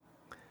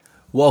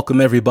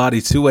Welcome, everybody,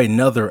 to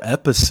another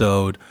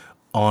episode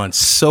on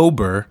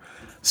Sober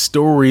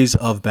Stories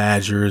of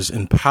Badgers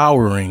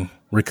Empowering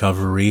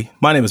Recovery.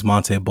 My name is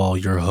Monte Ball,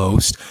 your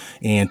host,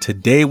 and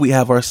today we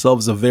have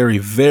ourselves a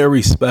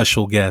very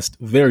special guest.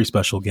 Very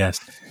special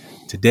guest.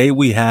 Today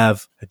we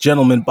have a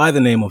gentleman by the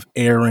name of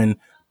Gabriel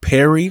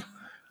Perry,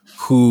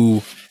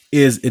 who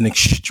is an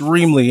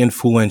extremely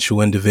influential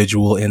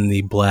individual in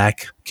the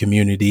Black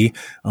community,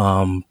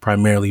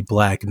 primarily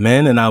Black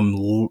men. And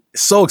I'm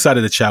so excited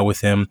to chat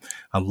with him.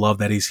 I love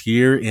that he's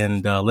here.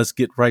 And let's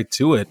get right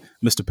to it.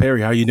 Mr.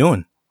 Perry, how are you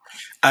doing?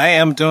 I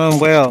am doing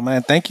well,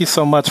 man. Thank you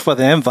so much for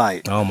the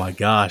invite. Oh, my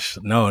gosh.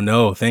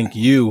 No. Thank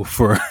you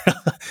for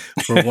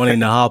for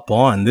wanting to hop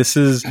on. This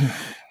is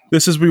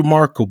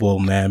remarkable,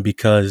 man,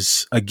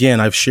 because, again,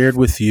 I've shared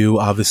with you,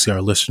 obviously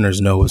our listeners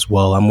know as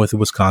well, I'm with the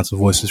Wisconsin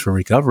Voices for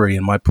Recovery,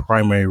 and my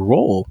primary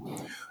role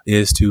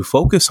is to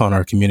focus on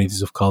our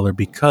communities of color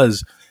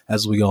because,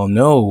 as we all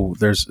know,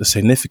 there's a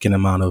significant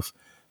amount of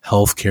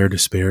healthcare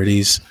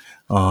disparities.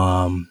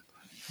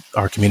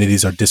 Our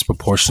communities are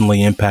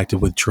disproportionately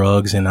impacted with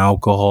drugs and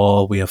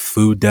alcohol. We have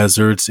food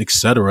deserts,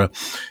 etc.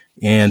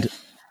 And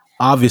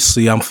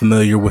obviously, I'm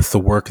familiar with the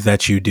work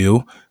that you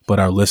do, but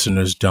our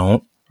listeners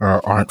don't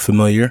or aren't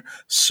familiar.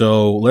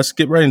 So let's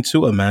get right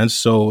into it, man.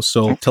 So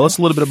tell us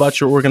a little bit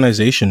about your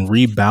organization,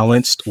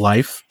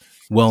 Rebalanced-Life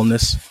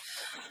Wellness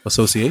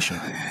Association.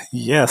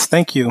 Yes,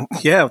 thank you.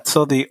 Yeah,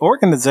 so the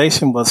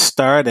organization was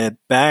started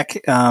back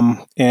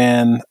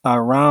in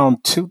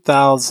around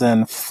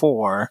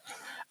 2004.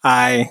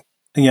 I've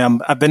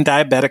been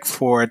diabetic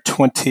for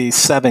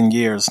 27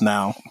 years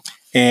now,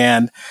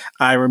 and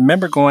I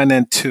remember going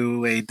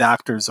into a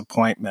doctor's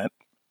appointment.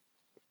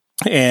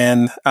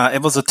 And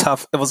it was a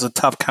tough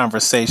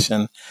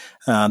conversation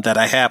that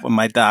I had with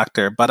my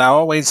doctor. But I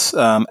always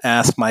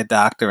asked my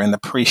doctor and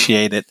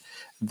appreciated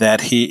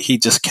that he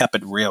just kept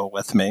it real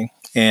with me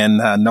and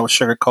no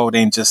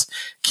sugarcoating, just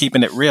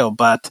keeping it real.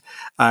 But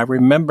I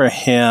remember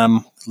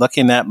him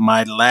looking at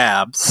my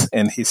labs,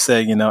 and he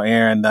said,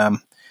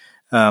 Aaron,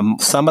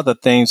 some of the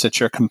things that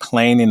you're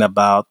complaining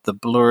about, the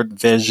blurred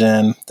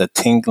vision, the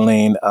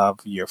tingling of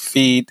your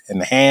feet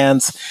and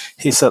hands,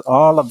 he said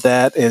all of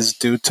that is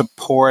due to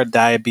poor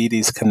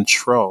diabetes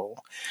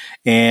control.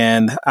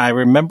 And I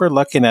remember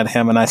looking at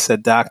him and I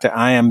said, Doctor,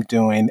 I am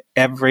doing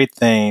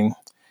everything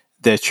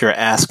that you're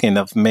asking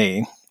of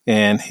me.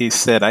 And he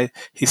said,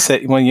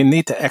 well, you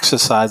need to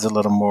exercise a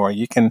little more.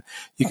 You can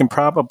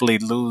probably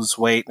lose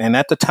weight. And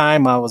at the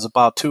time I was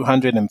about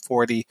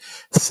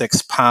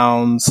 246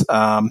 pounds.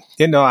 I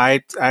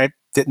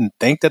didn't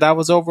think that I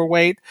was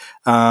overweight.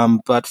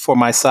 But for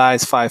my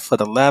size,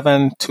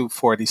 5'11",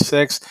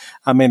 246,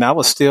 I mean, I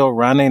was still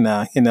running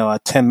a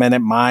 10-minute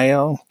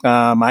mile.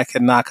 I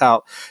could knock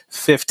out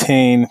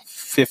 15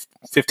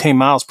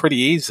 miles pretty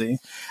easy.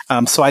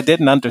 So I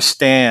didn't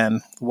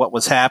understand what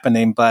was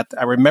happening, but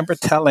I remember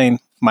telling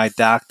my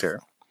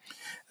doctor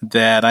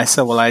that I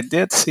said, well, I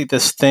did see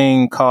this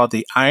thing called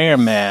the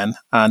Ironman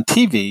on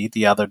TV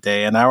the other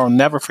day, and I will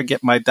never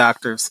forget my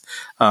doctor's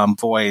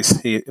voice.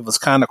 It was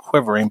kind of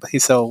quivering, but he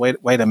said, well,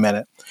 wait a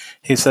minute.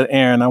 He said,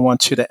 Aaron, I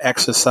want you to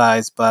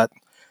exercise, but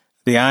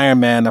the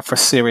Ironman are for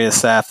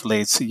serious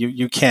athletes.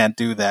 You can't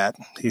do that.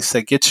 He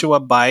said, get you a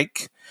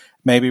bike,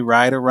 maybe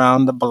ride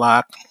around the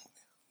block.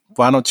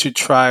 Why don't you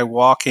try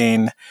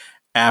walking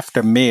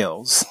after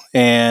meals?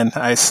 And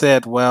I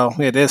said, well,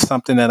 it is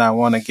something that I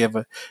want to give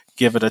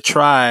it a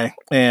try.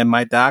 And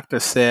my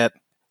doctor said,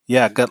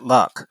 yeah, good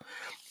luck.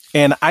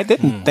 And I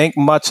didn't think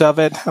much of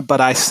it,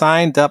 but I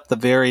signed up the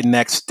very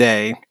next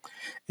day.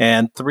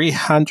 And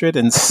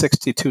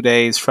 362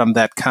 days from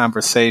that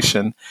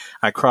conversation,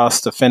 I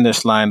crossed the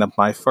finish line of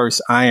my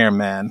first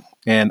Ironman.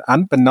 And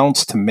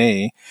unbeknownst to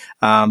me,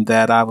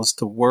 that I was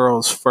the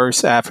world's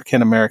first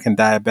African-American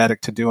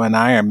diabetic to do an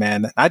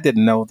Ironman. I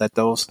didn't know that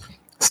those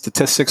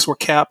statistics were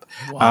kept,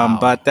 Wow.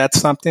 but that's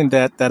something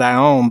that I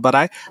own.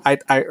 But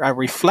I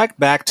reflect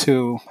back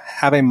to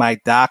having my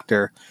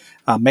doctor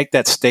make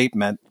that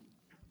statement.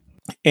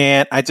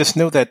 And I just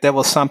knew that there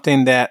was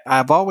something that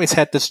I've always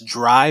had this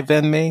drive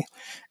in me,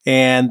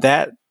 and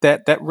that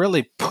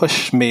really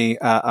pushed me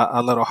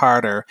a little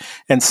harder.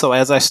 And so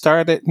as I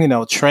started,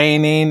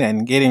 training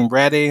and getting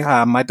ready,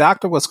 my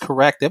doctor was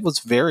correct. It was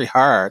very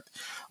hard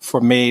for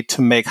me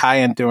to make high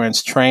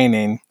endurance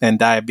training and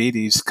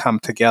diabetes come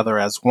together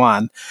as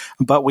one.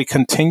 But we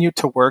continued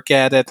to work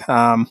at it,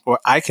 or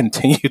I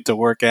continued to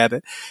work at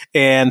it,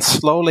 and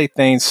slowly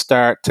things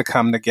start to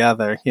come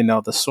together,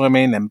 the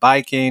swimming and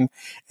biking,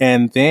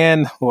 and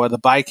then, or the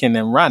biking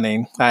and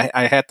running,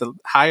 I had to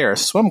hire a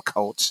swim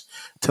coach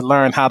to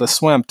learn how to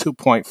swim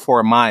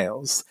 2.4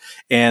 miles.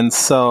 And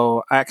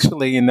so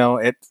actually,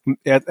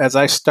 as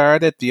I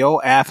started, the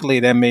old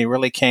athlete in me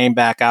really came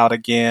back out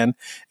again,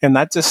 and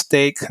I just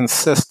stayed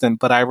consistent.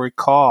 But I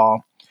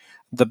recall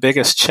the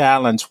biggest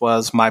challenge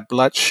was my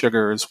blood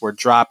sugars were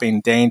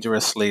dropping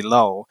dangerously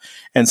low.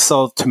 And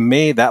so to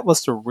me, that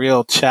was the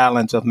real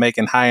challenge of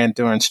making high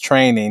endurance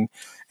training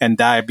and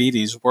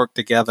diabetes work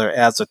together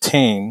as a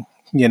team.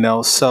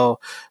 So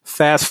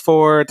fast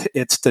forward,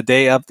 it's the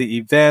day of the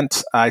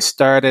event. I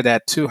started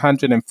at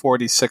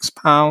 246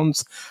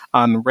 pounds.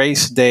 On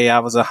race day, I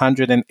was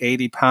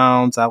 180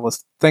 pounds.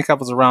 Think I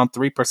was around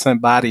 3%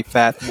 body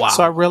fat. Wow.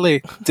 So I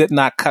really did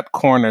not cut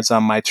corners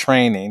on my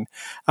training.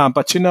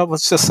 But it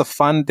was just a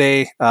fun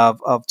day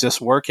of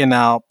just working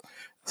out,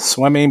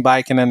 swimming,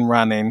 biking, and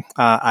running.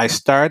 I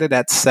started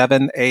at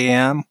 7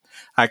 a.m.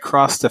 I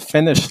crossed the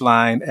finish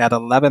line at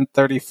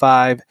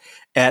 11:35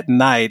 at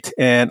night.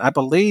 And I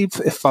believe,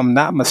 if I'm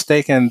not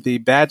mistaken, the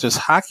Badgers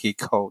hockey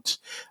coach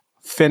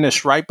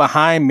finished right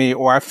behind me,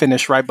 or I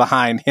finished right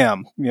behind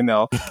him,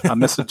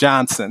 Mr.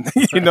 Johnson,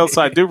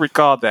 so I do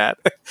recall that,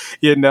 Oh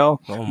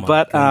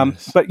my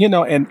goodness. but,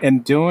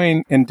 in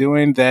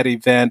doing that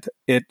event,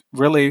 it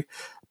really,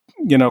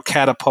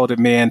 catapulted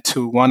me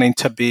into wanting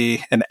to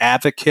be an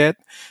advocate.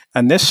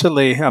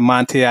 Initially,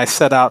 Monty, I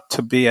set out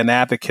to be an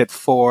advocate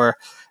for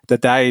the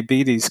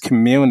diabetes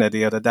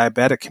community or the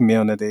diabetic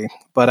community.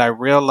 But I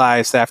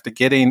realized after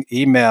getting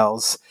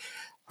emails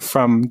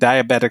from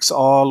diabetics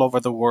all over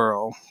the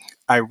world,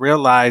 I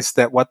realized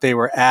that what they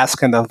were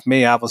asking of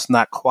me, I was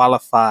not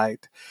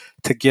qualified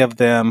to give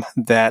them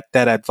that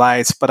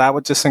advice. But I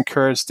would just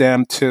encourage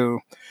them to,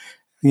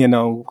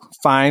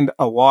 find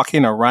a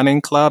walking or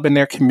running club in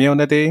their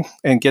community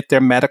and get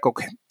their medical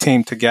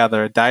team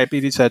together, a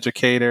diabetes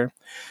educator,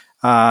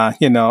 a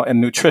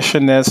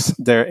nutritionist,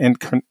 their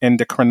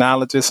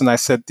endocrinologist. And I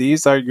said,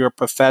 these are your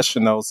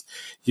professionals.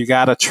 You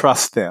got to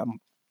trust them.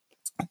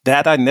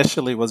 That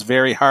initially was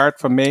very hard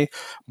for me,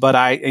 but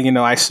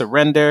I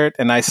surrendered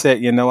and I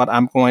said, you know what,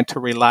 I'm going to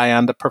rely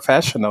on the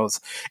professionals.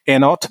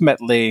 And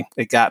ultimately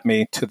it got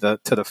me to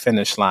the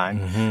finish line.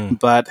 Mm-hmm.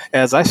 But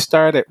as I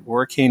started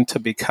working to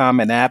become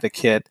an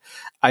advocate,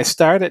 I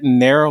started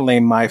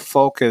narrowing my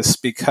focus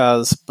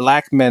because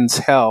Black men's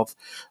health,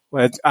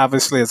 which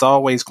obviously is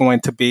always going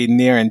to be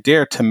near and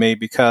dear to me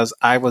because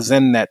I was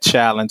in that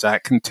challenge. I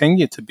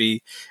continue to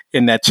be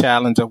in that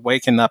challenge of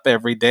waking up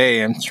every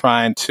day and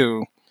trying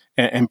to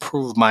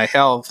improve my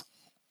health,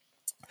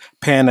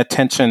 paying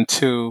attention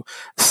to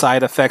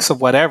side effects of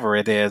whatever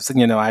it is.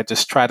 I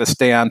just try to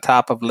stay on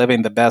top of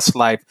living the best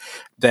life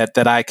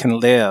that I can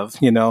live,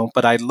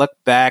 but I look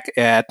back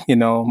at,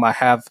 I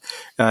have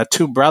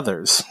two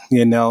brothers,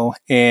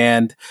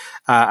 and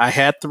I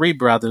had three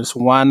brothers.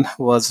 One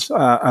was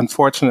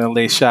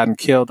unfortunately shot and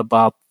killed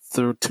about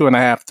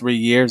 2.5, 3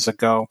 years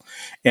ago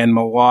in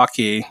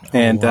Milwaukee.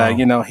 And,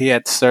 wow. he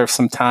had served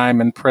some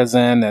time in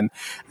prison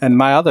and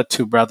my other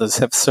two brothers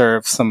have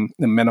served some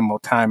minimal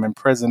time in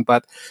prison.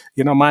 But,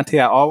 Monty,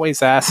 I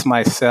always ask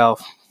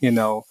myself,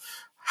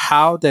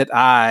 how did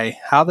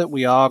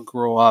we all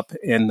grow up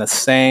in the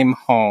same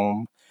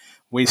home?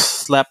 We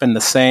slept in the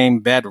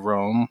same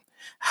bedroom.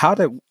 How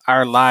did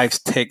our lives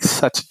take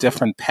such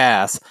different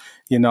paths?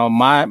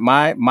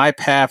 My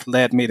path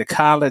led me to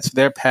college.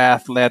 Their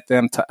path led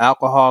them to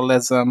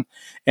alcoholism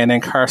and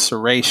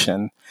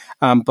incarceration.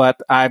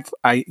 But I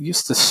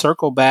used to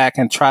circle back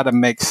and try to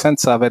make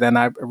sense of it. And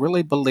I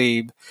really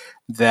believe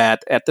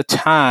that at the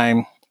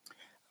time,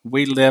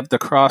 we lived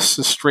across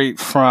the street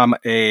from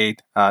a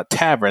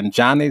tavern,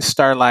 Johnny's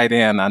Starlight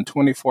Inn on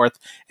 24th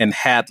and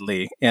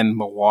Hadley in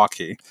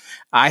Milwaukee.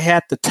 I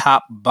had the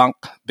top bunk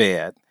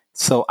bed.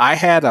 So I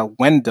had a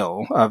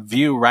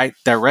view right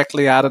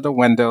directly out of the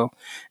window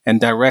and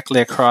directly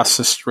across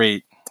the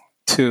street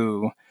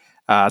to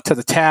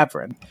the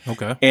tavern.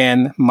 Okay.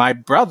 And my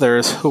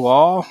brothers,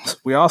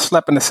 we all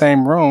slept in the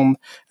same room,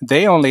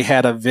 they only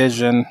had a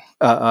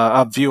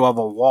view of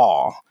a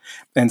wall.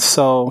 And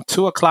so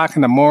 2 o'clock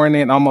in the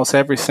morning, almost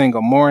every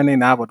single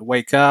morning, I would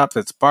wake up.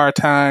 It's bar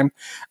time.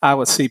 I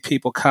would see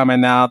people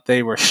coming out.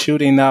 They were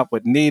shooting up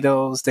with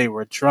needles. They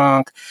were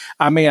drunk.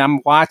 I mean,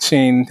 I'm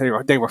watching,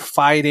 they were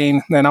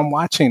fighting, and I'm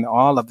watching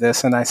all of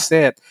this. And I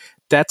said,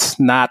 that's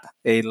not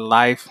a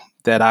life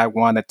that I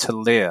wanted to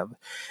live.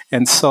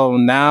 And so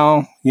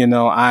now,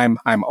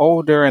 I'm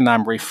older and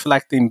I'm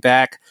reflecting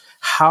back.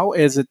 How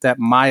is it that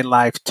my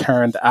life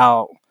turned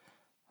out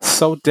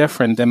so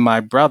different than my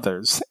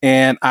brother's?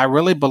 And I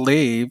really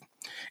believe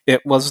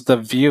it was the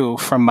view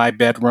from my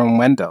bedroom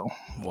window.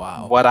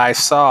 Wow. What I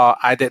saw,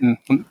 I didn't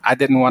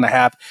want to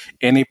have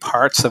any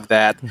parts of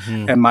that.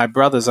 Mm-hmm. And my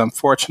brothers,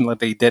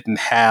 unfortunately, didn't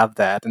have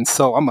that. And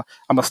so I'm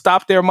gonna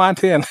stop there,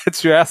 Monty, and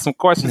let you ask some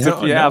questions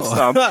if you have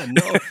some.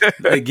 No.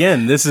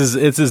 Again, this is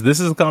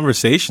a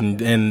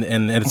conversation, and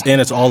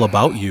it's all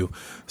about you.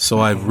 So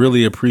I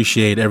really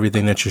appreciate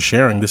everything that you're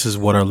sharing. This is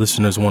what our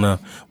listeners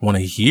want to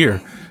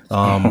hear.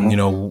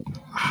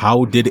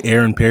 How did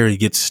Aaron Perry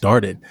get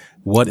started?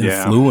 What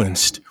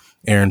influenced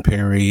Aaron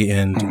Perry?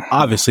 And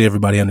obviously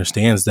everybody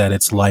understands that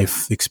it's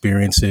life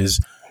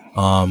experiences,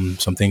 some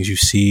things you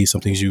see,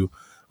 some things you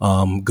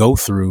go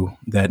through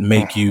that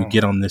make you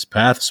get on this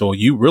path. So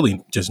you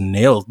really just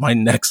nailed my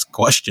next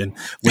question,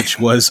 which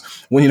was,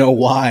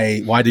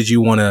 why did you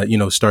want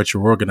to, start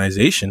your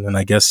organization? And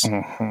I guess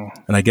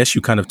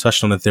you kind of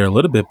touched on it there a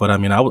little bit, but I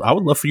mean, I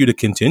would love for you to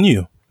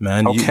continue.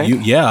 man. Okay.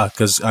 Yeah,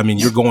 because I mean,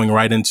 you're going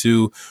right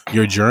into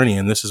your journey,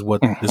 and this is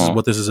what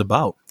Mhm. this is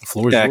about. The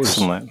floor is yours.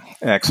 Excellent,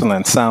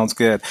 excellent. Sounds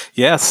good.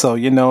 Yeah. So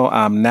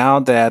now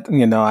that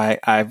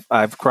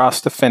I've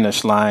crossed the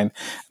finish line,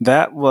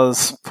 that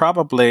was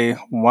probably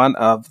one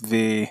of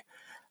the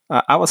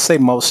I would say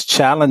most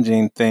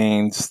challenging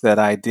things that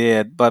I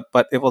did, but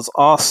it was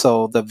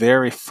also the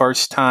very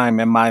first time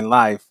in my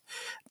life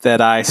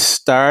that I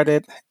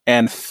started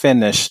and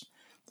finished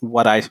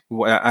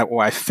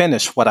I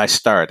finished what I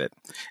started.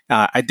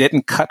 I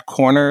didn't cut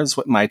corners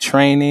with my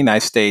training. I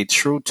stayed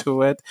true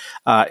to it.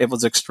 It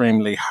was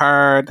extremely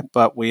hard,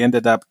 but we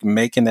ended up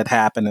making it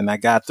happen, and I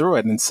got through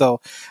it. And so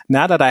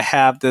now that I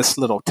have this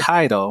little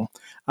title,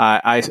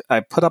 I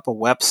put up a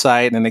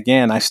website, and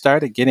again, I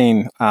started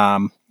getting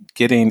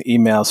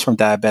emails from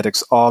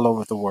diabetics all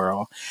over the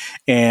world.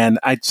 And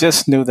I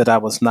just knew that I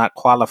was not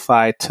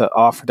qualified to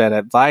offer that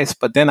advice.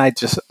 But then I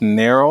just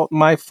narrowed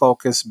my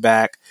focus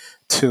back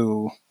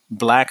to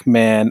Black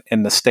men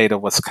in the state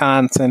of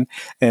Wisconsin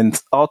and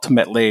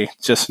ultimately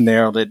just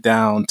narrowed it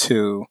down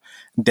to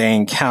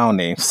Dane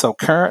County. So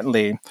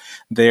currently,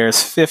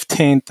 there's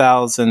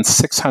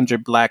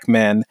 15,600 Black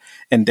men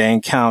in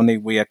Dane County.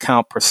 We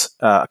account for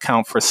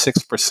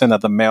 6%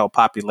 of the male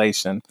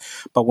population.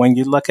 But when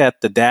you look at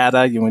the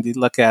data, when you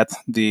look at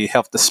the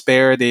health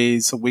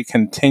disparities, we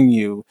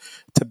continue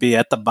to be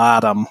at the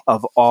bottom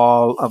of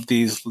all of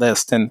these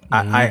lists. And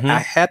I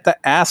had to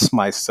ask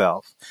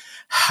myself,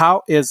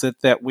 how is it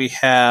that we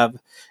have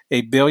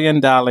a $1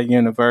 billion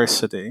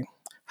university?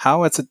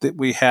 How is it that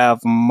we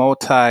have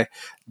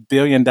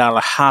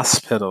multi-billion-dollar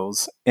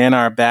hospitals in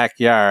our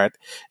backyard,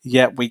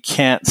 yet we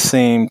can't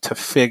seem to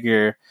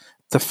figure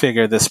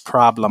this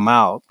problem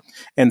out?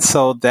 And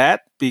so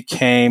that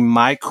became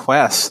my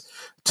quest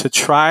to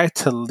try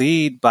to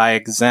lead by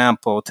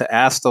example, to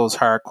ask those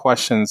hard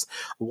questions.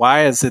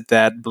 Why is it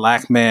that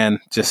Black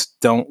men just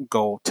don't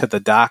go to the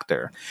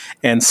doctor?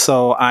 And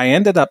so I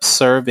ended up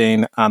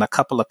serving on a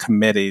couple of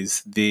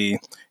committees, the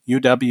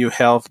UW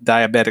Health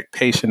Diabetic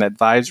Patient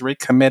Advisory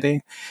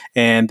Committee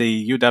and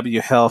the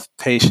UW Health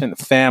Patient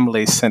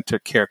Family Center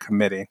Care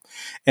Committee.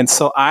 And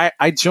so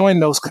I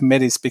joined those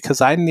committees because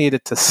I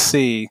needed to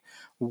see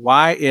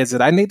why is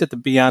it I needed to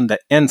be on the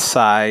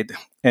inside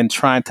and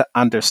trying to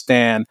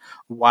understand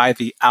why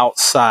the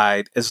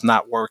outside is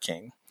not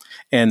working.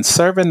 And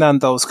serving on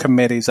those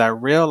committees, I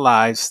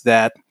realized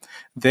that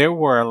there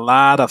were a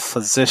lot of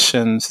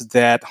physicians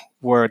that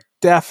were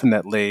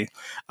definitely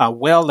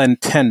well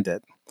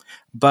intended,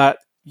 but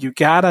you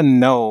got to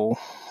know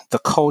the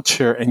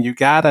culture and you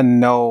got to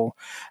know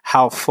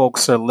how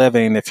folks are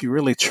living if you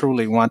really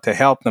truly want to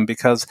help them.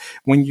 Because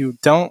when you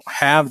don't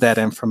have that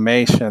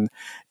information,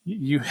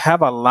 you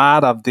have a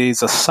lot of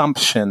these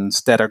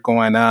assumptions that are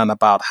going on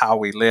about how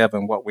we live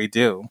and what we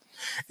do.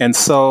 And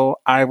so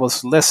I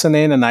was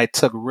listening and I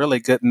took really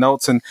good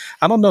notes. And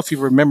I don't know if you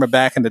remember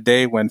back in the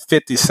day when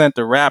 50 Cent,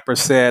 the rapper,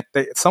 said,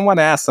 someone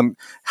asked him,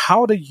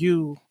 how do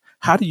you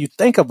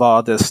think of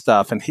all this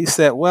stuff? And he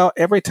said, well,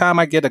 every time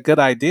I get a good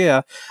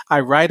idea,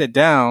 I write it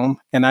down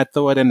and I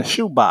throw it in the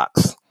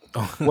shoebox.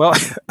 Well,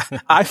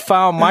 I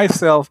found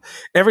myself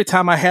every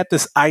time I had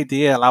this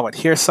idea, I would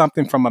hear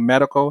something from a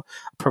medical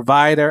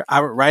provider.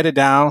 I would write it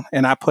down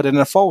and I put it in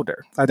a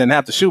folder. I didn't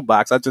have the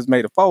shoebox. I just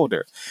made a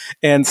folder.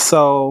 And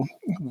so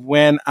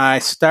when I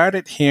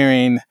started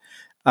hearing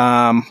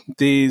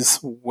these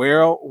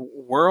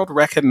world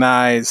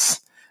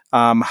recognized,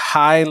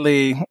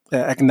 highly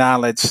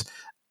acknowledged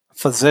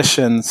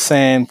physicians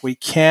saying we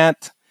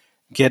can't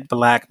get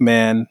Black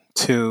men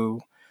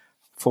to,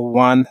 for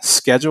one,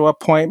 schedule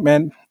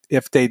appointment.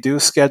 If they do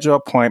schedule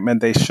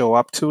appointment, they show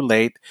up too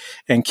late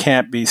and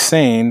can't be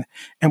seen.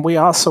 And we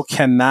also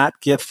cannot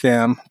get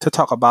them to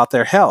talk about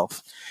their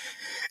health.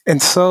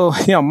 And so,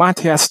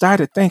 Monty, I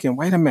started thinking,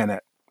 wait a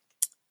minute,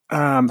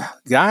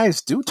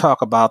 guys do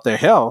talk about their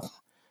health.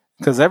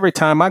 Because every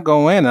time I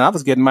go in, and I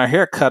was getting my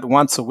hair cut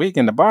once a week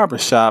in the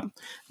barbershop,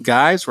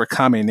 guys were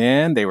coming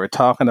in. They were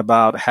talking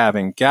about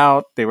having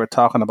gout. They were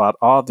talking about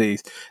all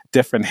these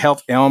different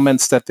health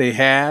ailments that they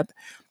had.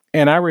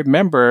 And I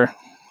remember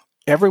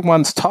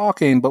everyone's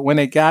talking, but when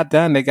they got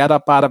done, they got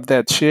up out of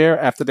that chair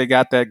after they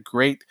got that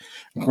great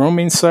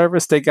grooming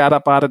service. They got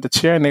up out of the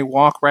chair and they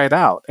walked right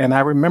out. And I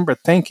remember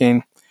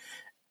thinking,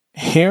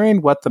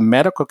 hearing what the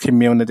medical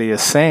community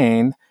is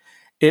saying,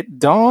 it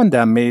dawned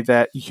on me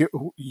that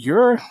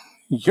you're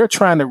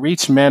trying to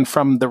reach men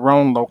from the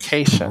wrong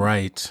location,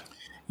 Right.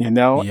 And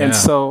Yeah.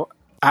 so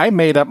I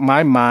made up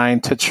my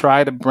mind to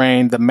try to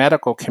bring the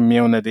medical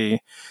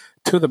community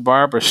to the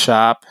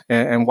barbershop.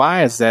 And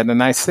why is that?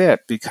 And I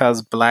said,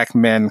 because Black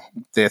men,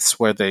 that's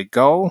where they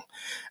go.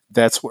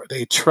 That's where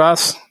they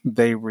trust,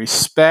 they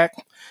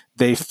respect,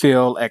 they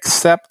feel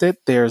accepted.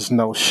 There's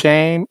no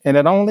shame. And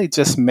it only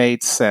just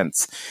made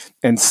sense.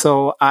 And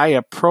so I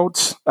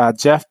approached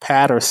Jeff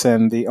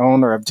Patterson, the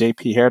owner of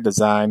JP Hair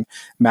Design,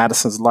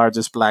 Madison's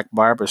largest Black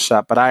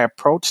barbershop. But I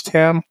approached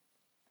him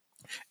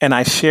and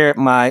I shared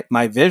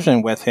my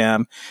vision with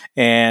him.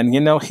 And,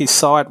 he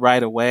saw it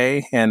right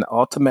away. And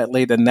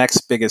ultimately, the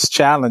next biggest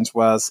challenge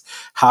was,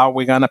 how are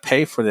we going to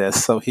pay for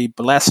this? So he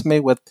blessed me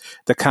with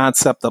the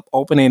concept of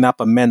opening up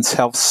a men's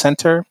health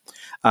center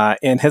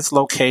in his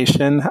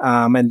location.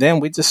 And then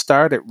we just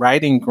started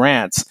writing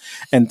grants.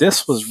 And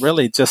this was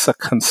really just a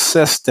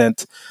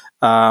consistent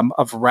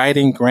of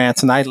writing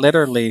grants. And I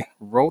literally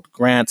wrote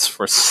grants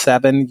for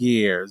 7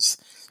 years.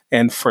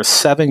 And for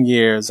 7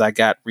 years, I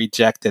got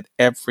rejected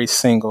every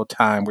single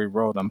time we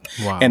wrote them.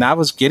 Wow. And I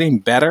was getting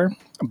better,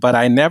 but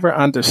I never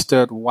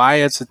understood, why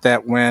is it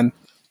that when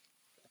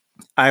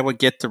I would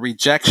get the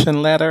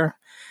rejection letter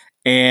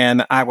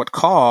and I would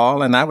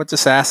call and I would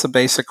just ask a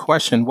basic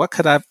question, what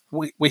could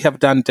we have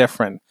done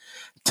different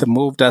to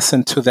move us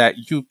into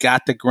that you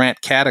got the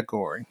grant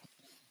category?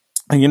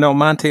 And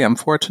Monty,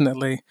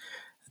 unfortunately,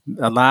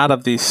 a lot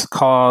of these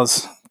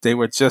calls, they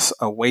were just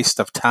a waste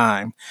of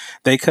time.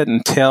 They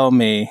couldn't tell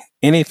me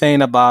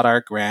anything about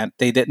our grant.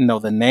 They didn't know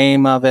the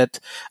name of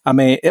it. I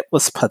mean, it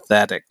was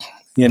pathetic,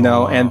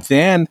 Wow. And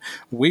then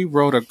we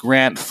wrote a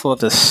grant for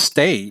the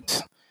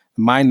state,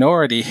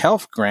 minority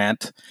health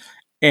grant,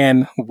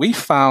 and we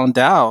found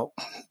out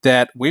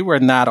that we were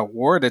not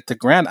awarded the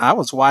grant. I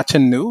was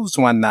watching news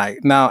one night.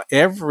 Now,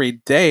 every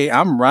day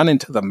I'm running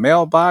to the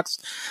mailbox.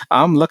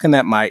 I'm looking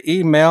at my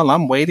email.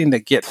 I'm waiting to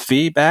get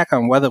feedback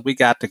on whether we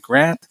got the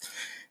grant.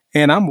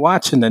 And I'm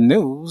watching the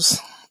news,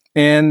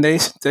 and they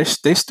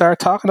start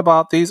talking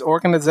about these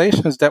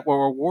organizations that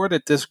were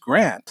awarded this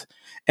grant.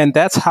 And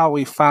that's how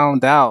we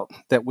found out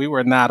that we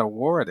were not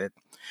awarded.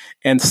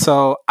 And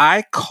so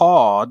I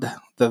called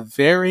the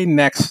very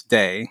next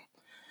day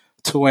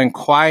to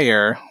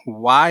inquire,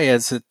 why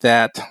is it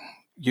that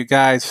you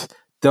guys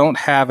don't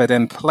have it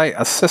in place,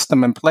 a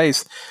system in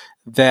place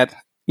that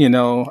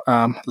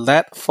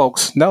let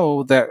folks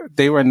know that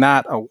they were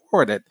not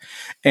awarded.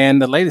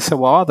 And the lady said,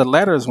 well, all the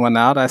letters went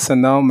out. I said,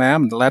 no,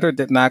 ma'am, the letter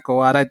did not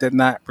go out. I did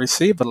not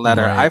receive a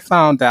letter. Right. I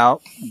found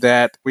out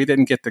that we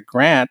didn't get the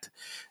grant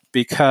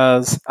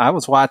because I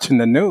was watching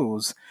the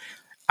news.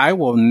 I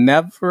will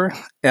never,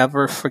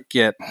 ever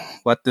forget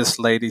what this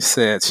lady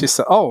said. She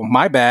said, oh,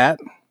 my bad.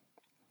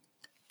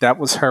 That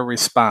was her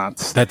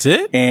response. That's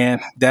it?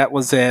 And that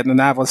was it.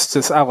 And I was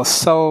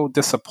so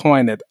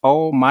disappointed.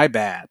 Oh, my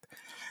bad.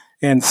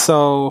 And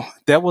so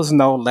there was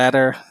no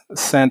letter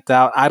sent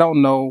out. I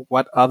don't know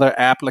what other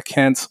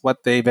applicants,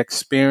 what they've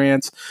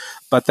experienced,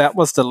 but that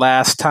was the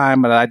last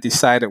time that I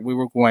decided we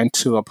were going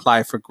to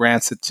apply for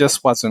grants. It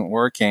just wasn't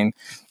working.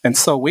 And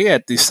so we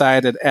had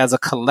decided as a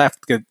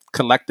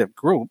collective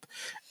group,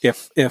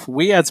 if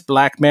we as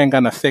Black men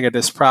going to figure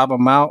this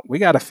problem out, we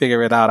got to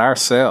figure it out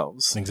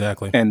ourselves.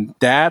 Exactly. And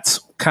that's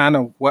kind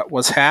of what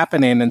was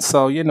happening. And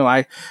so,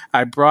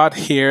 I brought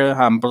here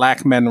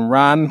Black Men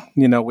Run.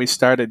 We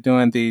started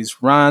doing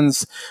these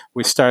runs.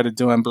 We started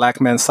doing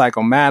Black Men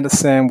Cycle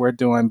Madison. We're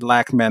doing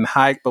Black Men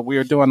Hike. But we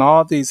were doing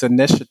all these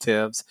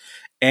initiatives.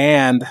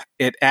 And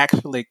it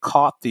actually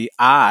caught the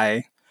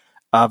eye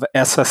of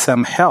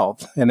SSM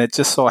Health. And it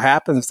just so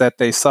happens that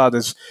they saw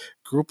this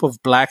group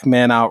of Black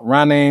men out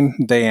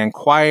running. They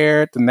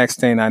inquired. The next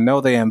thing I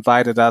know, they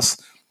invited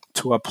us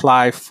to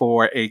apply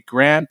for a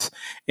grant.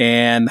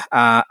 And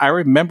I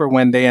remember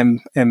when they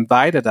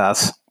invited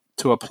us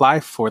to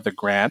apply for the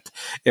grant,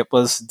 it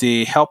was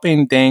the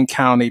Helping Dane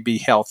County Be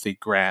Healthy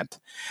grant.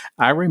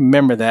 I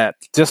remember that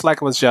just like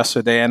it was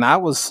yesterday. And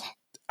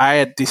I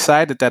had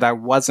decided that I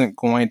wasn't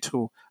going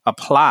to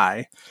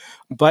apply,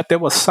 but there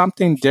was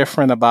something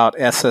different about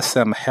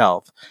SSM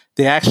Health.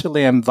 They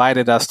actually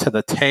invited us to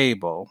the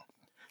table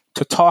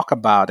to talk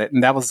about it.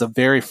 And that was the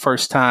very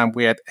first time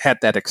we had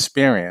that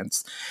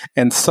experience.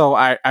 And so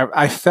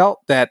I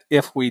felt that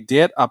if we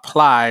did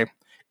apply,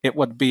 it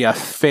would be a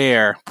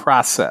fair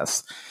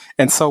process.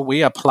 And so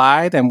we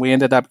applied and we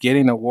ended up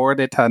getting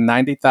awarded a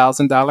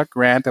 $90,000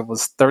 grant. It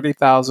was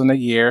 $30,000 a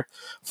year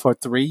for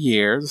 3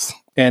 years.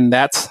 And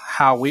that's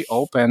how we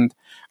opened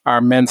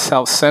our men's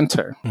health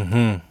center.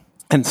 Mm-hmm.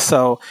 And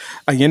so,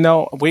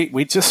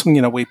 we just,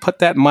 we put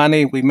that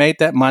money, we made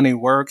that money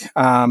work.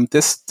 And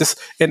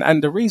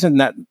the reason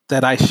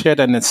that I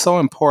shared it, and it's so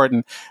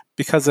important,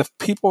 because if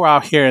people are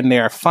out here and they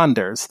are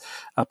funders,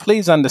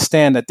 please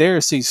understand that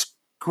there's these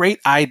great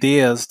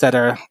ideas that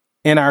are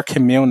in our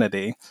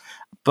community,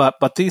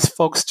 but these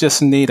folks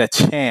just need a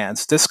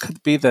chance. This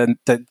could be the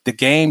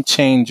game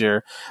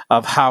changer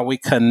of how we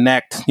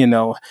connect,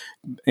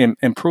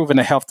 improving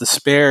the health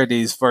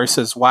disparities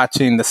versus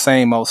watching the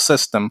same old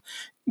system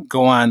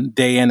go on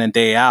day in and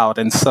day out.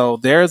 And so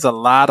there's a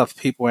lot of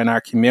people in our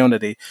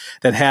community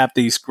that have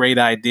these great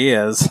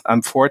ideas.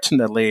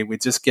 Unfortunately, we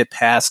just get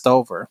passed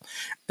over.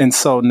 And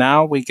so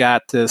now we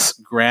got this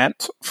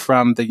grant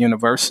from the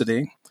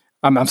university.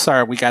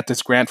 We got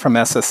this grant from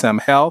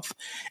SSM Health.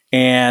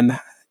 And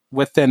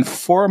within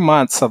 4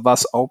 months of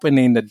us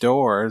opening the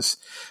doors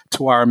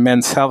to our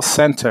men's health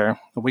center,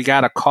 we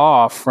got a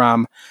call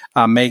from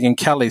Megyn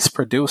Kelly's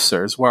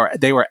producers, where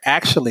they were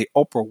actually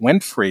Oprah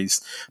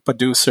Winfrey's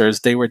producers.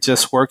 They were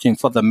just working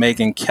for the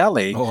Megyn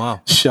Kelly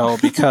show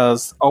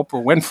because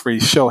Oprah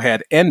Winfrey's show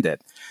had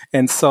ended.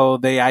 And so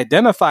they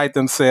identified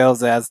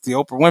themselves as the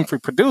Oprah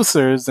Winfrey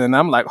producers. And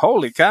I'm like,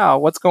 holy cow,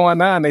 what's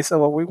going on? They said,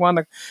 well, we want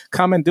to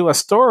come and do a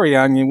story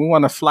on you. We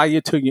want to fly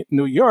you to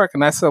New York.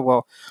 And I said,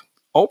 well,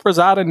 Oprah's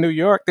out in New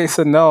York. They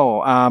said,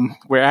 no,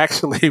 we're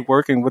actually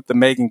working with the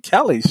Megyn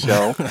Kelly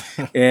show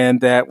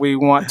and that we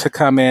want to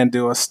come in and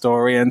do a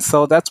story. And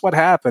so that's what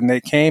happened. They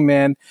came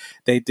in,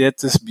 they did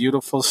this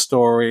beautiful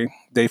story.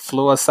 They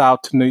flew us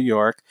out to New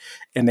York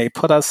and they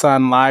put us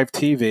on live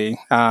TV,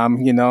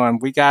 and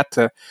we got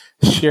to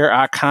share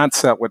our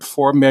concept with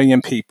 4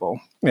 million people.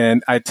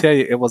 And I tell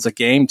you, it was a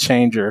game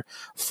changer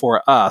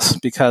for us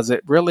because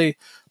it really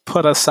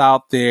put us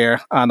out there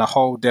on a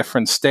whole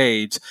different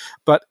stage.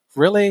 But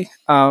really,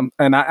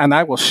 and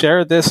I will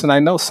share this, and I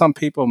know some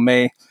people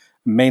may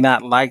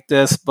not like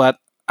this, but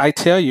I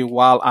tell you,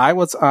 while I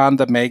was on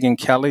the Megyn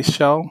Kelly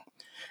show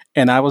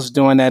and I was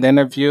doing that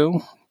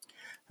interview,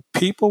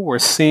 people were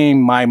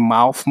seeing my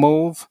mouth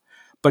move.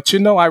 But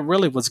I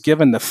really was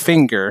giving the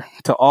finger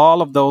to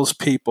all of those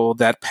people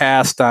that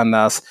passed on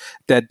us,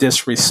 that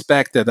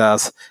disrespected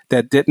us,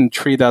 that didn't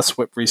treat us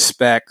with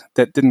respect,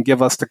 that didn't give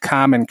us the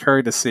common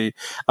courtesy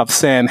of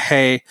saying,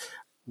 hey,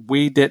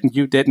 you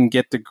didn't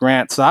get the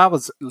grant. So I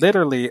was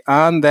literally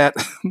on that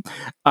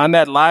on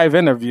that live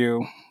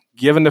interview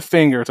giving the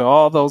finger to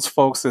all those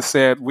folks that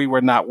said we were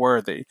not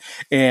worthy.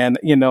 And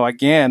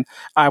again,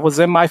 I was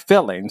in my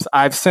feelings.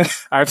 I've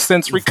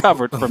since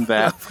recovered from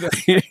that.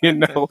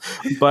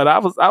 But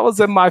I was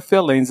in my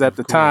feelings at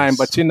the time.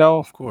 But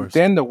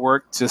then the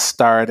work just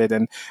started,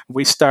 and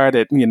we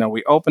started.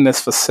 We opened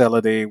this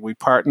facility. We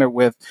partnered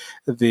with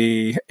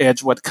the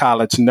Edgewood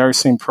College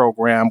nursing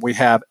program. We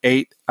have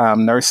 8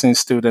 nursing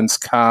students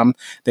come.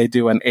 They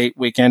do an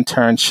 8-week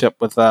internship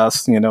with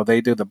us.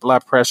 They do the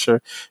blood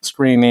pressure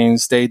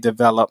screenings. They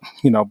develop,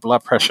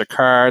 blood pressure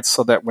cards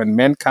so that when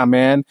men come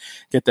in,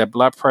 get their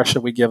blood pressure,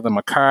 we give them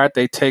a card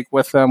they take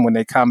with them. When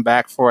they come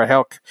back for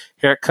a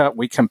haircut,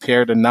 we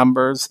compare the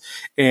numbers.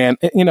 And,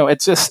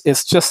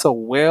 it's just a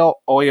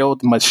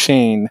well-oiled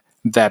machine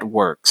that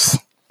works.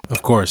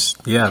 Of course.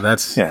 Yeah,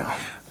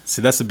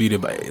 see, that's the beauty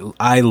about it.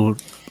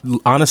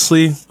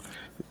 Honestly,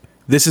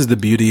 this is the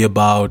beauty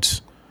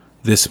about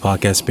this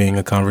podcast being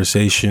a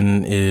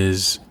conversation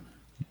is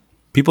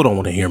people don't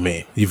want to hear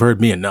me. You've heard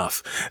me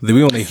enough.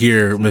 We want to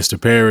hear Mr.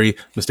 Perry,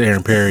 Mr.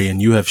 Aaron Perry,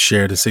 and you have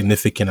shared a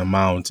significant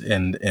amount.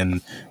 And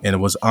it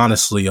was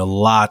honestly a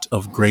lot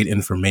of great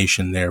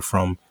information there,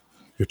 from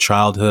your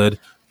childhood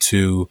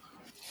to,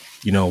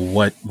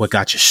 what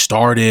got you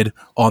started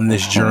on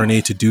this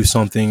journey to do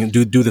something,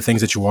 do the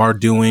things that you are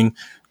doing,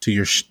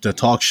 to the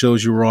talk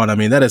shows you were on. I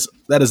mean, that is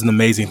an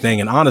amazing thing.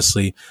 And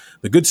honestly,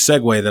 the good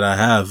segue that I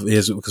have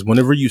is because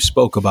whenever you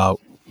spoke about,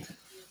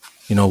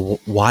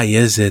 why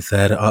is it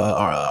that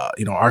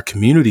our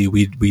community,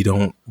 we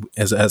don't,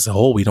 as a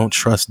whole, we don't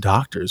trust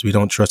doctors. We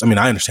don't trust. I mean,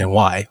 I understand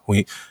why.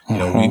 We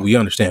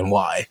understand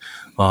why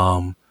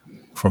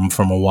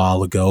from a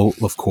while ago,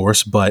 of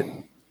course, but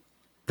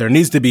there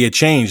needs to be a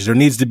change. There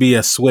needs to be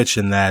a switch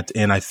in that.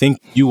 And I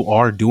think you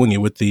are doing it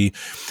with a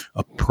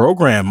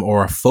program,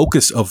 or a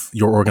focus of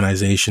your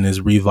organization is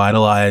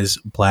revitalize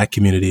Black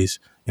communities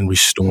and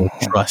restore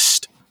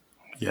trust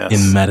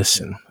in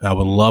medicine. I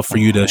would love for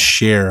you to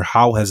share,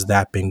 how has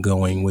that been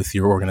going with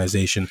your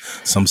organization?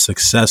 Some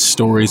success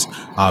stories,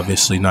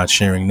 obviously not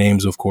sharing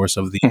names, of course,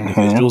 of the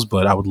individuals,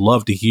 but I would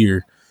love to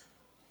hear,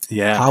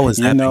 how has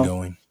that been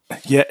going?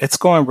 Yeah, it's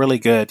going really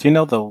good.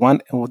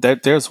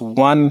 There's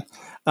one,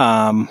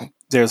 I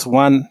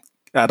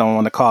don't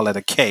want to call it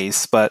a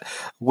case, but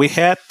we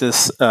had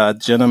this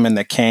gentleman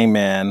that came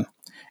in,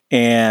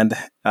 and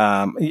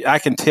I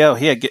can tell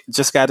he had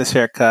just got his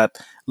hair cut,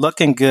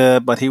 looking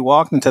good, but he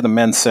walked into the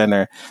men's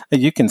center,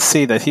 and you can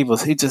see that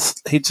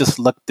he just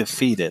looked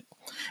defeated.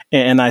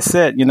 And I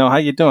said, how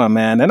you doing,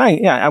 man? And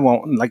I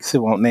won't, like I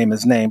said, won't name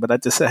his name, but I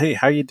just said, hey,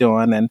 how you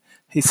doing? And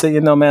he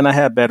said, man, I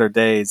had better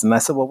days. And I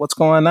said, well, what's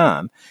going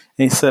on? And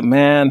he said,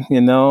 man,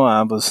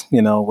 I was,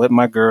 with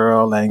my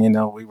girl,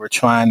 and, we were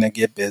trying to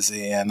get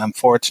busy. And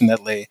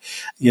unfortunately,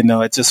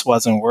 it just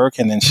wasn't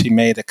working. And she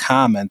made a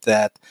comment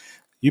that,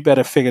 you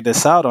better figure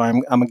this out, or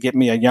I'm going to get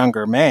me a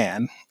younger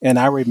man. And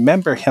I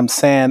remember him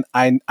saying,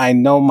 I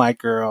know my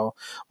girl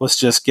was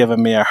just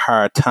giving me a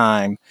hard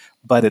time,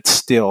 but it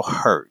still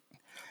hurt.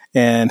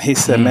 And he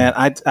said, man,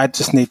 I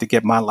just need to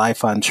get my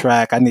life on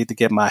track. I need to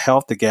get my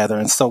health together.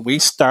 And so we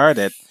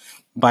started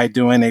by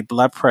doing a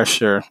blood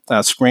pressure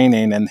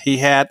screening, and he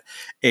had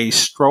a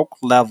stroke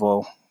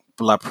level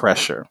blood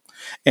pressure.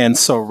 And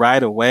so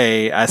right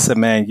away, I said,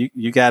 man,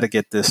 you got to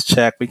get this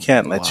checked. We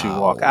can't let you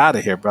walk out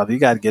of here, brother. You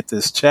got to get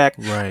this checked.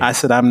 Right. I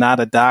said, I'm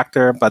not a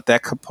doctor, but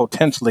that could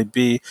potentially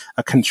be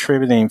a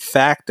contributing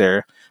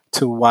factor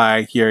to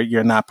why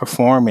you're not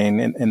performing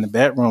in the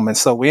bedroom. And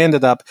so we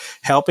ended up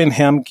helping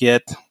him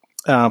get,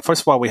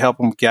 first of all, we help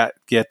him get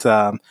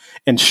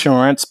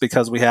insurance,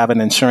 because we have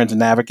an insurance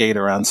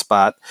navigator on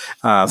spot.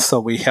 So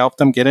we helped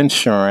him get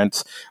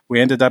insurance. We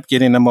ended up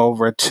getting him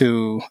over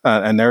to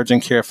an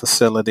urgent care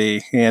facility.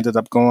 He ended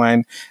up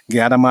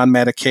got him on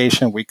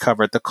medication. We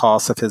covered the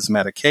cost of his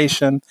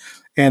medication.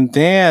 And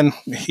then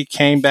he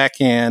came back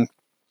in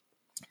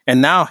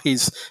And now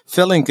he's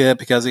feeling good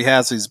because he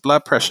has his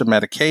blood pressure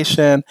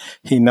medication.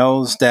 He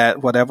knows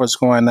that whatever's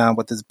going on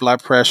with his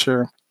blood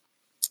pressure,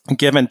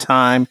 given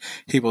time,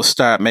 he will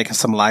start making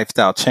some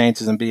lifestyle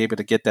changes and be able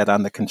to get that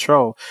under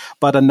control.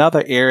 But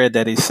another area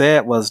that he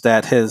said was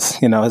that his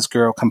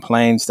girl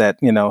complains that,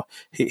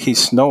 he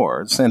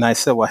snores. And I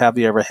said, well, have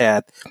you ever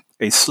had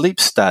a sleep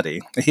study?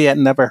 He had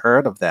never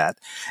heard of that.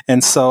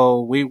 And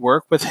so we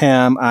worked with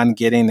him on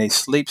getting a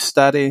sleep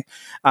study.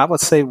 I would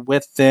say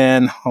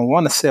I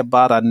want to say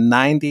about a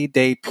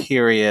 90-day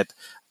period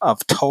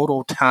of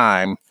total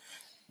time.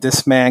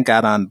 This man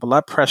got on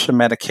blood pressure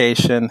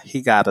medication.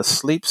 He got a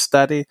sleep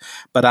study,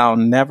 but I'll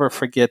never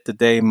forget the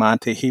day,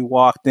 Monty. He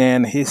walked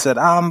in. He said,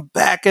 "I'm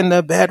back in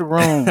the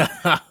bedroom."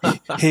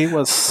 He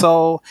was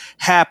so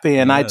happy.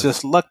 And I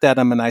just looked at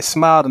him and I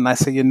smiled and I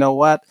said, you know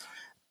what?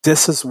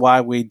 This is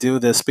why we do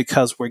this,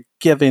 because we're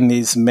giving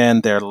these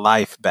men their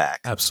life back.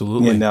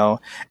 Absolutely.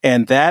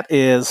 And that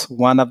is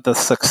one of the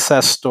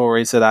success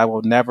stories that I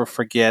will never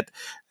forget.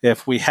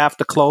 If we have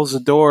to close the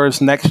doors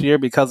next year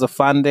because of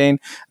funding,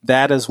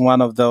 that is one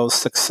of those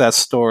success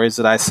stories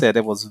that I said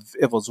it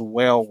was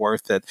well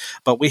worth it.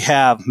 But we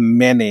have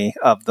many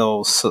of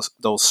those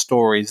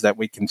stories that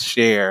we can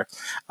share.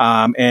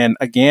 And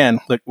again,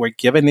 look, we're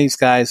giving these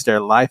guys their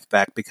life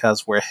back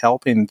because we're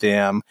helping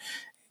them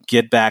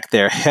get back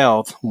their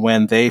health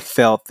when they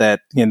felt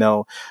that,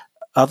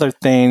 other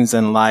things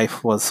in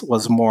life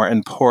was more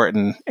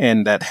important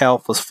and that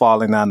health was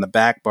falling on the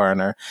back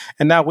burner.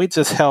 And now we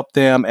just help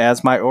them,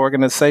 as my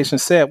organization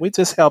said, we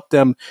just help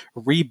them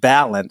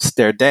rebalance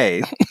their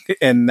day.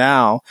 And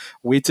now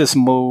we just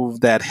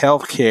move that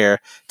healthcare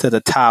to the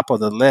top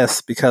of the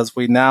list because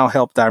we now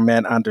helped our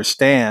men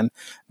understand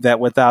that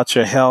without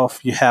your health,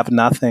 you have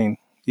nothing.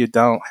 You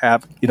don't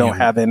have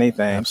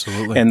anything.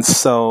 Absolutely. And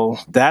so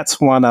that's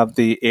one of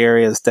the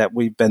areas that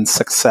we've been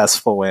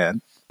successful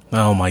in.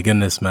 Oh my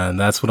goodness, man.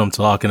 That's what I'm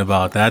talking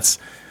about.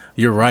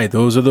 You're right.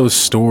 Those are those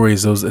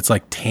stories. It's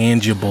like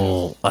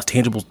tangible,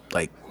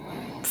 like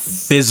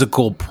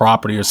physical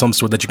property or some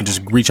sort that you can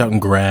just reach out and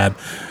grab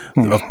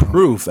of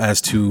proof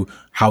as to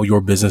how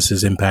your business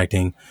is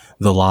impacting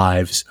the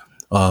lives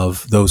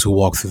of those who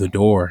walk through the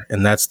door.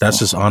 And that's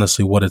just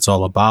honestly what it's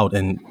all about.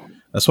 And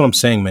that's what I'm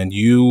saying, man.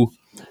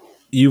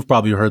 You've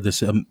probably heard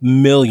this a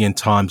million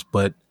times,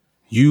 but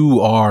you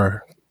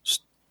are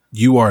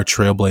a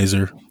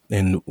trailblazer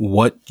in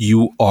what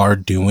you are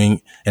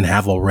doing and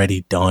have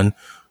already done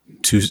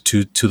to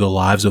the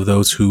lives of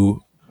those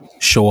who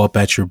show up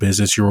at your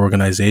business, your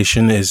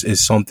organization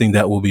is something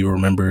that will be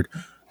remembered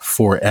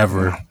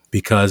forever.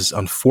 Because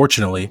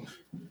unfortunately,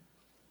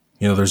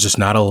 there's just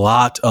not a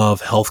lot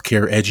of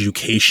healthcare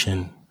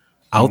education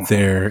out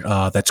there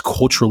that's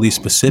culturally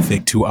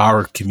specific to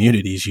our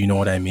communities. You know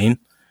what I mean?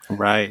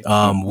 Right.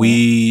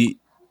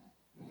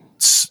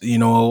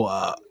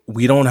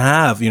 We don't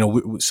have,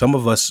 some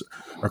of us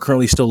are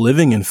currently still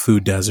living in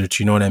food deserts,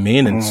 you know what I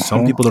mean? And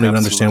some people don't even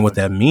understand what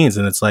that means.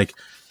 And it's like,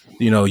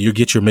 you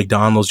get your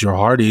McDonald's, your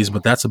Hardee's,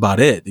 but that's about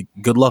it.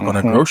 Good luck on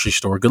a grocery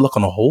store. Good luck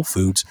on a Whole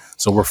Foods.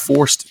 So we're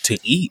forced to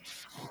eat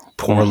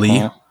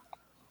poorly.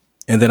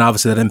 And then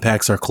obviously that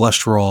impacts our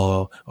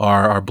cholesterol,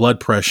 our blood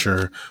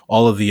pressure,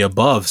 all of the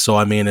above. So,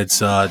 I mean,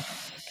 it's,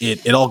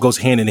 it all goes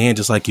hand in hand,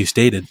 just like you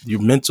stated.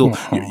 Your mental,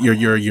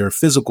 your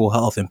physical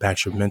health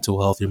impacts your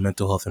mental health. Your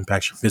mental health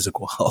impacts your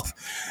physical health.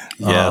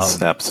 Yes,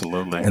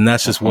 absolutely. And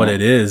that's just what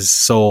it is.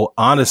 So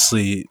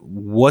honestly,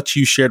 what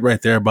you shared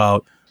right there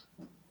about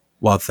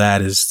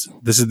that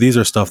these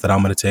are stuff that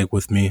I'm going to take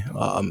with me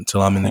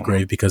until I'm in the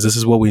grave, because this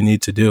is what we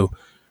need to do.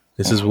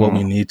 This is what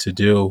we need to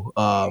do.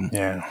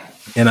 And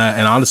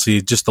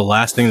honestly, just the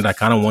last thing that I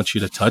kind of want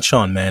you to touch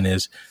on, man,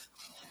 is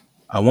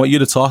I want you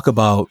to talk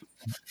about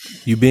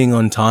you being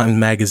on Time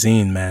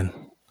magazine, man.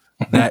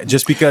 That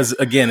just because,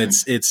 again,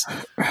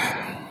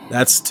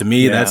 that's to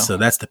me, that's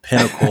the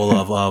pinnacle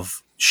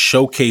of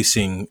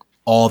showcasing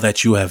all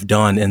that you have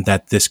done and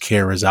that this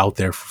care is out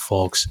there for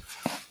folks.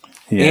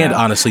 Yeah. And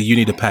honestly, you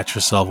need to pat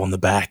yourself on the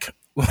back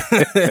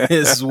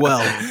as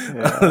well.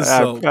 Yeah,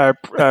 so,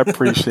 I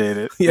appreciate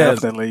it. Yeah,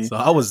 definitely. So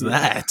how was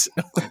that?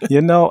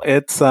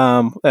 It's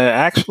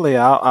actually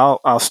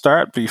I'll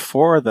start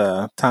before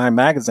the Time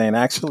magazine.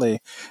 Actually,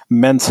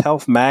 Men's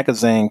Health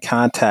magazine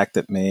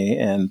contacted me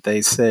and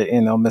they said,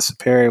 Mr.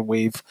 Perry,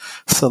 we've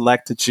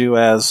selected you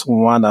as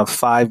one of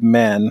 5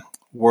 men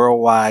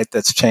worldwide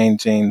that's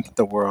changing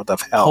the world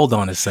of health. Hold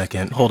on a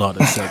second.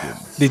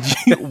 Did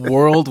you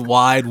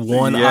worldwide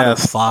out of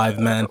 5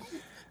 men?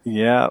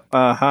 Yeah.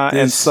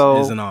 This and so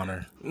is an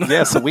honor.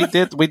 Yeah, so we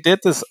did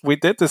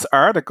this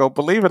article.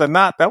 Believe it or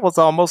not, that was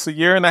almost a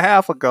year and a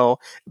half ago.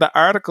 The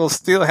article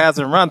still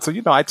hasn't run. So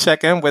I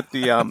check in with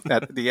the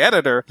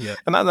editor,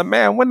 and I'm like,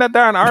 man, when that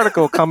darn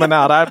article coming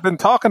out? I've been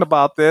talking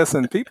about this,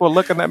 and people are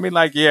looking at me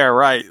like, yeah,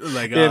 right.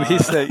 And he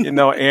said,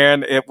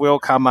 Aaron, it will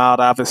come out.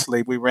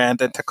 Obviously, we ran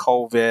into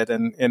COVID,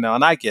 and and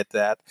I get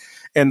that.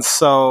 And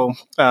so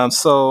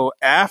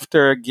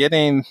after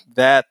getting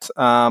that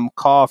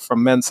call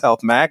from Men's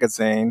Health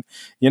Magazine,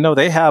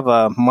 they have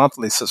a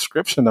monthly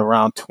subscription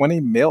around 20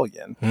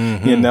 million,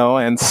 Mm-hmm.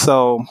 and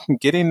so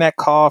getting that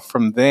call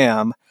from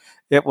them,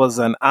 it was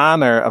an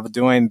honor of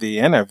doing the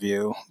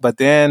interview. But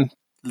then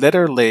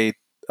literally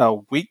a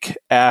week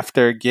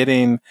after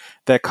getting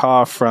that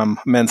call from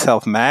Men's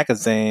Health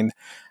Magazine,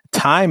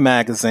 Time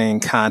Magazine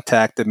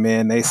contacted me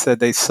and they said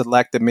they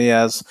selected me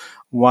as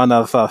one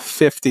of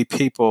 50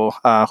 people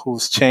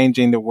who's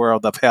changing the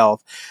world of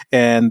health.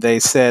 And they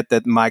said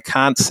that my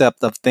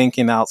concept of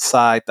thinking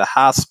outside the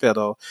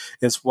hospital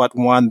is what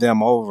won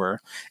them over.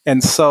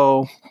 And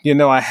so,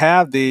 I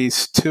have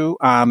these two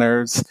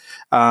honors,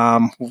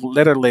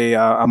 literally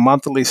a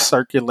monthly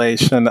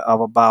circulation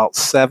of about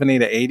 70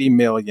 to 80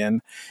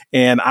 million.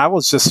 And I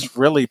was just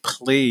really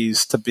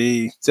pleased to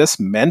be just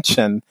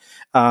mentioned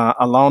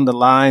along the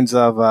lines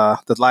of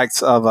the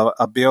likes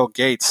of Bill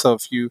Gates. So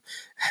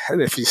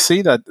if you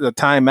see the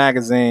Time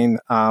Magazine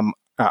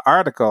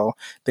article,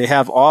 they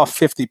have all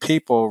 50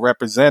 people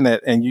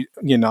represented, and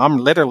I'm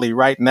literally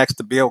right next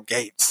to Bill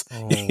Gates.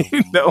 Oh,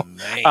 you know,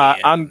 man.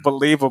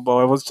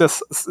 Unbelievable. It was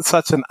just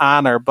such an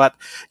honor. But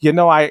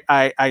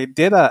I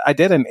did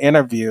an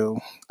interview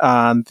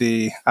on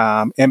the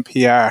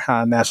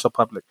NPR National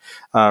Public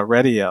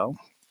Radio,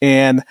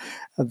 and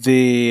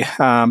the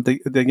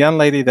young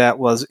lady that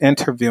was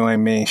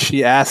interviewing me,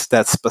 she asked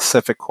that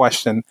specific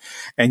question,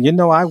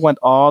 and I went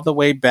all the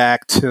way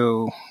back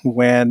to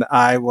when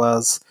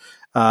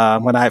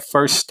I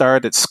first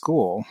started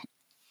school.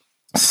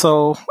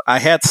 So I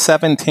had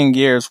 17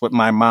 years with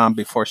my mom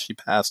before she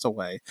passed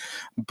away,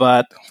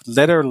 but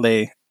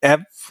literally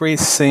every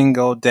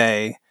single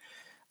day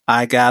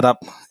I got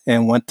up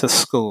and went to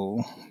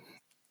school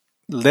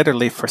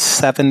literally for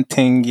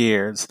 17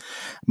 years.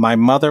 My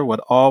mother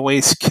would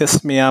always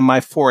kiss me on my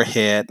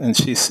forehead and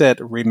she said,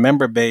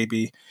 "Remember,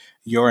 baby,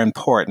 you're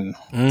important."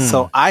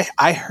 So Mm,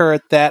 I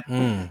heard that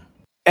mm.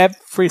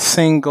 every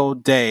single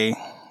day,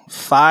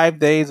 5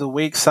 days a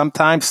week,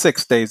 sometimes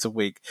 6 days a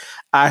week.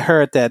 I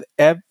heard that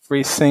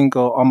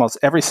almost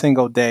every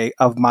single day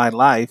of my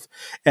life.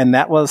 And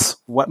that was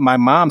what my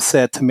mom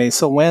said to me.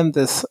 So when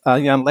this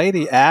young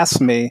lady asked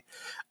me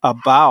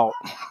about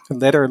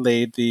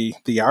literally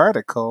the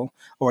article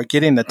or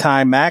getting the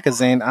Time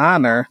Magazine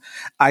honor,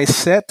 I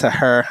said to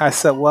her, I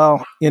said,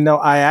 well,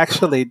 I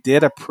actually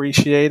did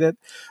appreciate it,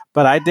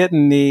 but I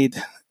didn't need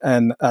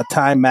a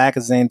Time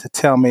Magazine to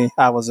tell me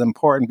I was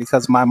important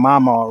because my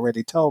mama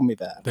already told me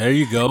that. There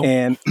you go.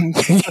 And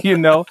you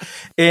know,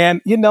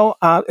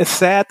 it's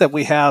sad that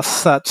we have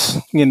such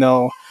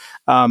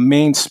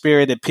mean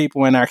spirited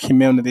people in our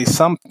community.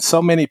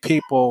 So many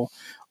people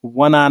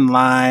went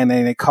online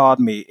and they called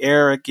me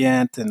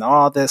arrogant and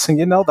all this. And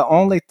the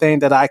only thing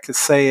that I could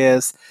say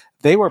is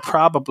they were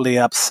probably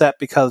upset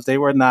because they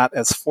were not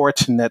as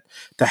fortunate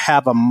to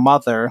have a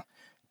mother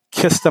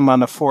kiss them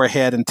on the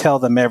forehead and tell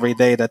them every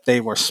day that they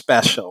were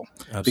special.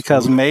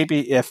 Because Absolutely.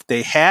 maybe if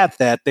they had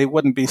that, they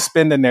wouldn't be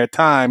spending their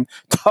time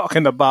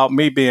talking about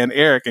me being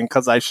arrogant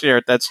because I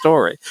shared that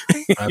story.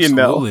 you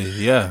know? Absolutely.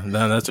 Yeah.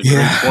 That's a great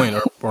Yeah. point.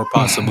 Or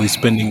possibly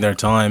spending their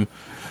time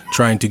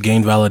trying to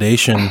gain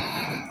validation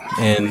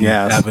in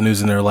Yes.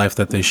 avenues in their life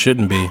that they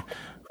shouldn't be.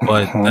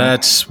 But Mhm.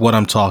 that's what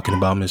I'm talking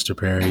about, Mr.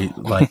 Perry.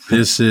 Like,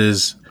 this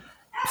is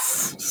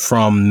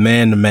from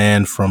man to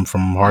man, from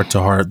heart to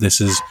heart. This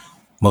is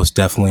most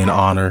definitely an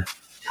honor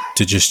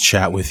to just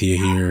chat with you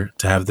here,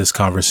 to have this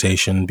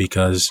conversation,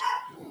 because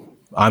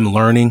I'm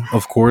learning,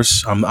 of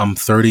course. I'm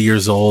 30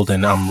 years old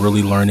and I'm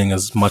really learning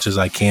as much as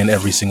I can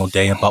every single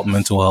day about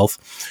mental health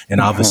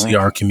and obviously Mhm.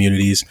 our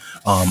communities.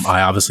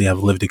 I obviously have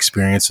lived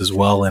experience as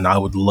well, and I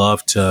would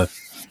love to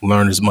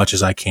learn as much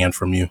as I can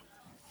from you.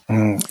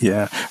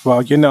 Yeah. Well,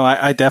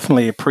 I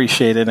definitely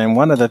appreciate it. And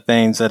one of the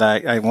things that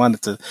I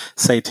wanted to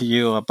say to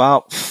you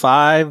about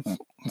 5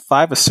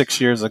 or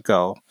 6 years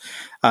ago,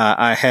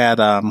 I had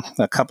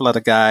a couple of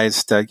the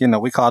guys that,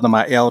 we called them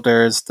our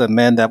elders, the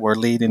men that were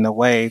leading the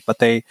way, but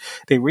they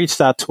reached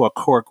out to a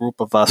core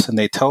group of us and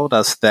they told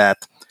us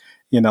that,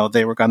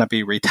 they were going to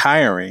be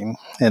retiring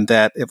and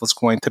that it was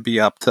going to be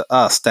up to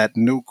us, that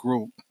new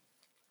group,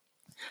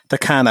 to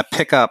kind of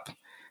pick up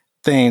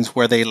things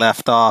where they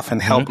left off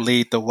and Hmm. help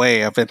lead the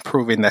way of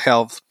improving the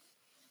health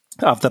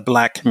of the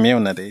Black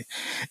community.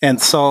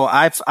 And so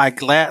I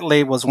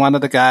gladly was one of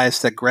the guys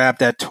that grabbed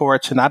that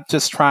torch, and I'm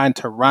just trying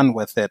to run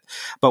with it.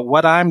 But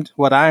what I'm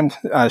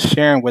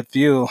sharing with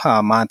you,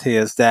 Monty,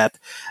 is that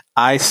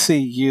I see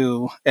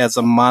you as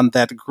among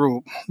that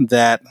group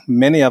that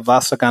many of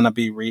us are going to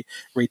be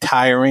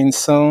retiring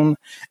soon,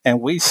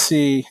 and we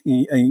see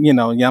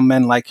young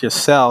men like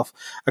yourself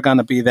are going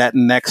to be that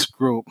next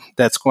group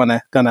that's going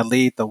to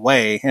lead the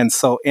way. And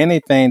so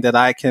anything that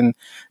I can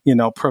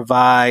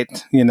provide,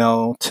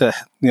 to,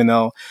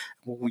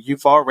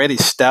 you've already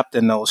stepped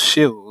in those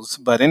shoes,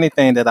 but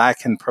anything that I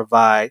can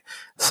provide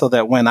so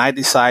that when I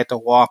decide to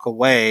walk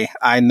away,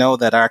 I know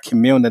that our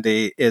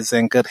community is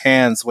in good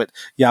hands with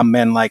young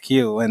men like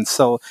you. And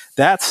so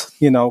that's,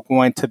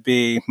 going to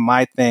be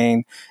my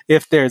thing.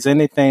 If there's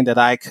anything that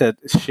I could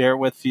share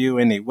with you,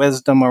 any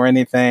wisdom or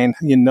anything,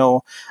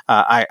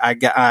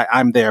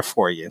 I'm there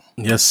for you.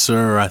 Yes,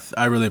 sir.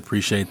 I really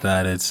appreciate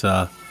that. It's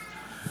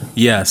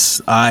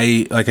yes,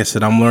 like I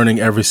said, I'm learning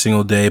every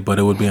single day, but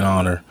it would be an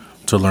honor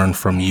to learn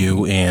from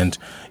you. And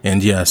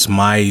yes,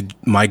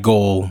 my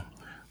goal,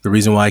 the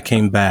reason why I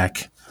came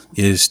back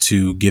is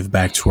to give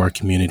back to our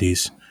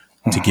communities,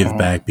 to give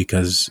back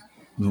because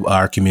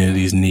our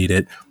communities need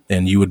it.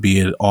 And you would be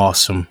an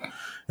awesome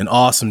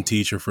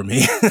teacher for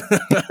me.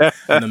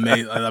 An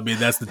amazing, I mean,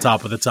 that's the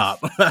top of the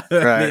top.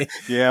 Right.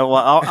 Yeah. Well,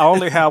 I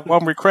only have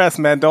one request,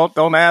 man.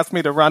 Don't ask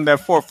me to run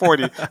that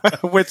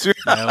 440 with you.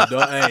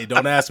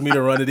 Don't ask me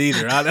to run it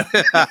either.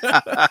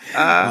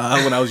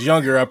 When I was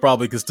younger, I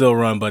probably could still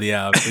run, but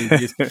yeah,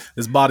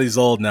 his body's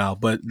old now.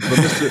 But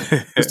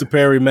Mr.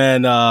 Perry,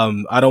 man,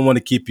 I don't want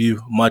to keep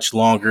you much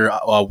longer.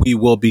 We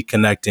will be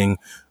connecting.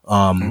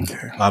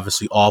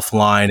 Obviously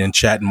offline and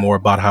chatting more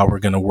about how we're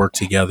going to work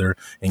together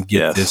and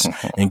get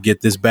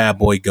this bad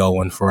boy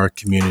going for our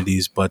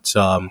communities. But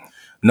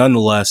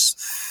nonetheless,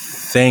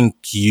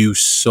 thank you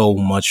so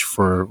much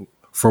for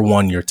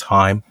one, your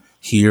time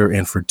here,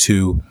 and for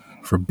two,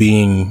 for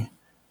being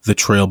the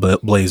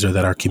trailblazer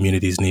that our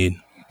communities need.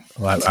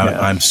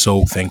 I'm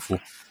so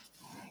thankful.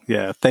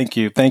 Yeah, thank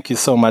you. Thank you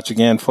so much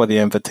again for the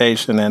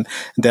invitation. And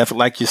definitely,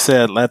 like you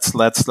said,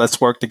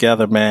 let's work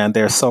together, man.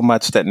 There's so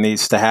much that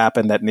needs to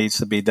happen, that needs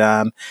to be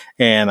done.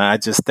 And I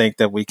just think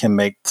that we can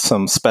make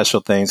some special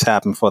things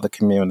happen for the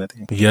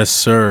community. Yes,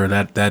 sir.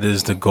 That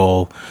is the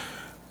goal.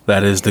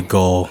 That is the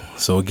goal.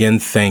 So again,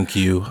 thank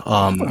you.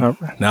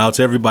 Now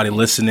to everybody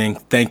listening,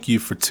 thank you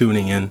for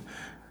tuning in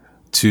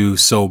to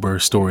Sober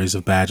Stories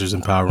of Badgers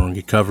in Power and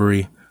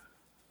Recovery.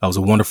 That was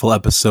a wonderful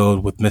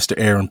episode with Mr.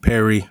 Aaron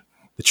Perry,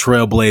 the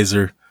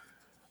trailblazer,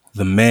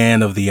 the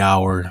man of the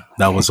hour.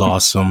 That was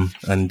awesome.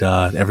 And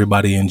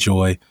everybody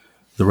enjoy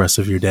the rest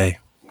of your day.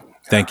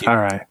 Thank you. All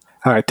right.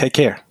 Take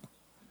care.